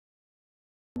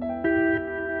For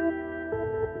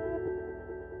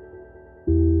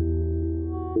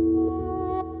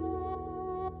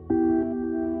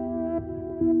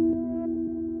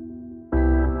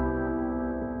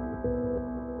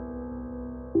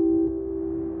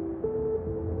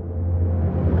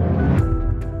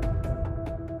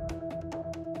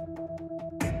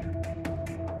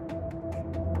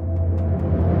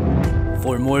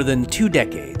more than 2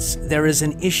 decades, there is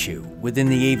an issue within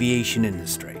the aviation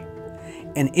industry.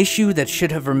 An issue that should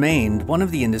have remained one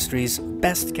of the industry's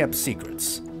best-kept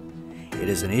secrets. It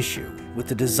is an issue with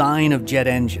the design of jet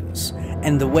engines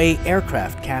and the way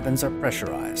aircraft cabins are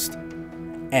pressurized.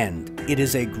 And it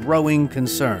is a growing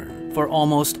concern for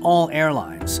almost all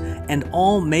airlines and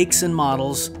all makes and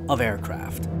models of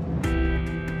aircraft.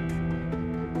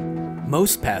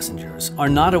 Most passengers are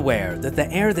not aware that the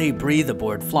air they breathe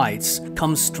aboard flights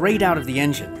comes straight out of the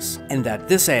engines, and that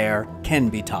this air can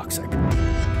be toxic.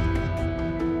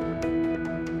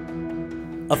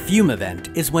 A fume event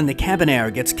is when the cabin air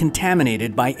gets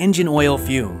contaminated by engine oil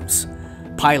fumes.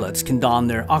 Pilots can don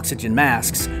their oxygen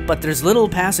masks, but there's little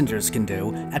passengers can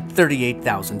do at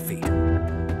 38,000 feet.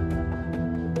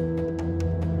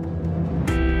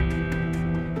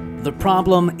 The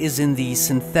problem is in the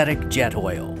synthetic jet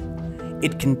oil.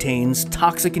 It contains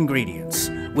toxic ingredients,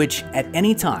 which at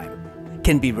any time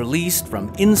can be released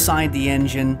from inside the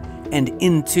engine and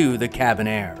into the cabin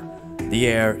air, the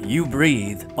air you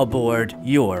breathe aboard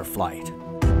your flight.